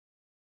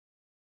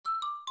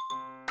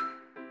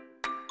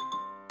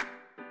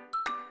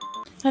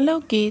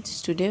Hello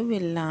kids, today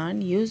we'll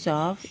learn use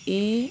of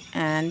A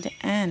and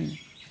N.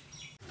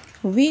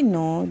 We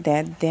know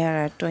that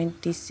there are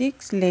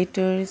 26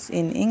 letters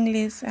in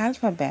English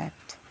alphabet.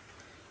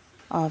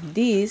 Of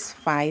these,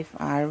 5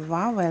 are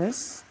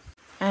vowels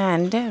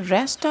and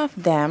rest of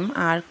them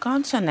are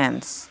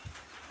consonants.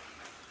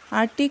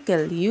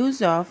 Article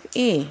use of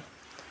A.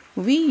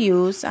 We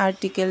use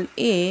article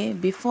A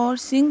before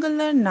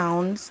singular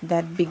nouns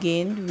that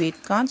begin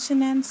with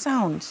consonant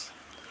sounds.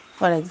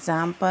 For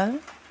example,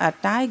 a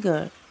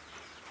tiger,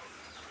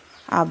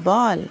 a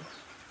ball,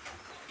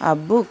 a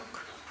book,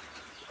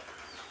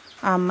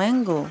 a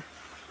mango,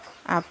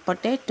 a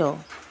potato.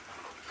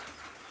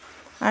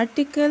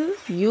 Article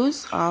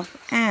use of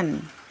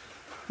an.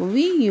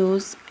 We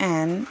use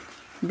an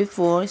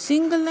before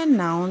singular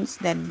nouns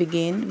that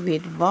begin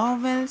with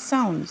vowel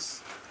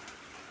sounds.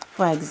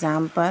 For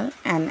example,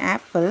 an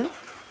apple,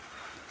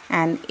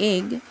 an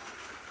egg,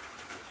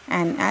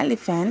 an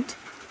elephant,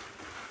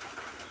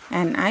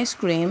 an ice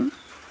cream,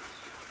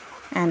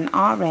 an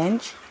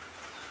orange,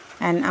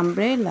 an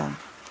umbrella.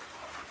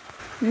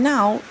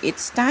 Now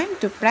it's time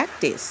to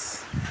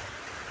practice.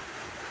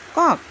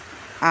 Cock,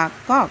 a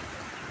cock.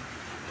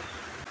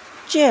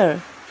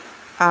 Chair,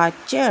 a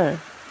chair.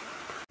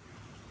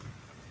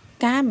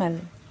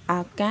 Camel,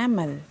 a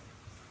camel.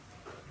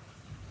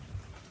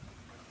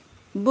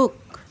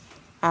 Book,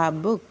 a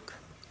book.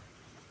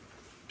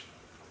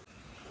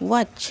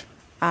 Watch,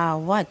 a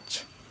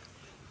watch.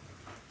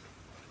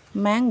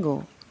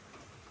 Mango,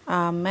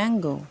 a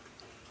mango.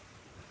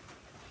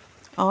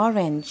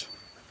 Orange,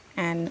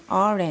 an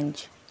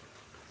orange.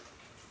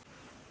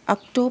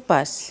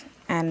 Octopus,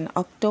 an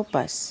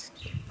octopus.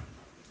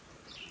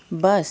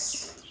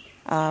 Bus,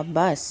 a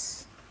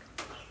bus.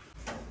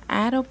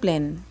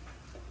 Aeroplane,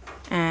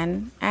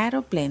 an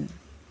aeroplane.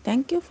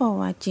 Thank you for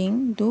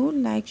watching. Do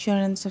like,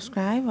 share and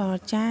subscribe our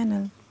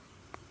channel.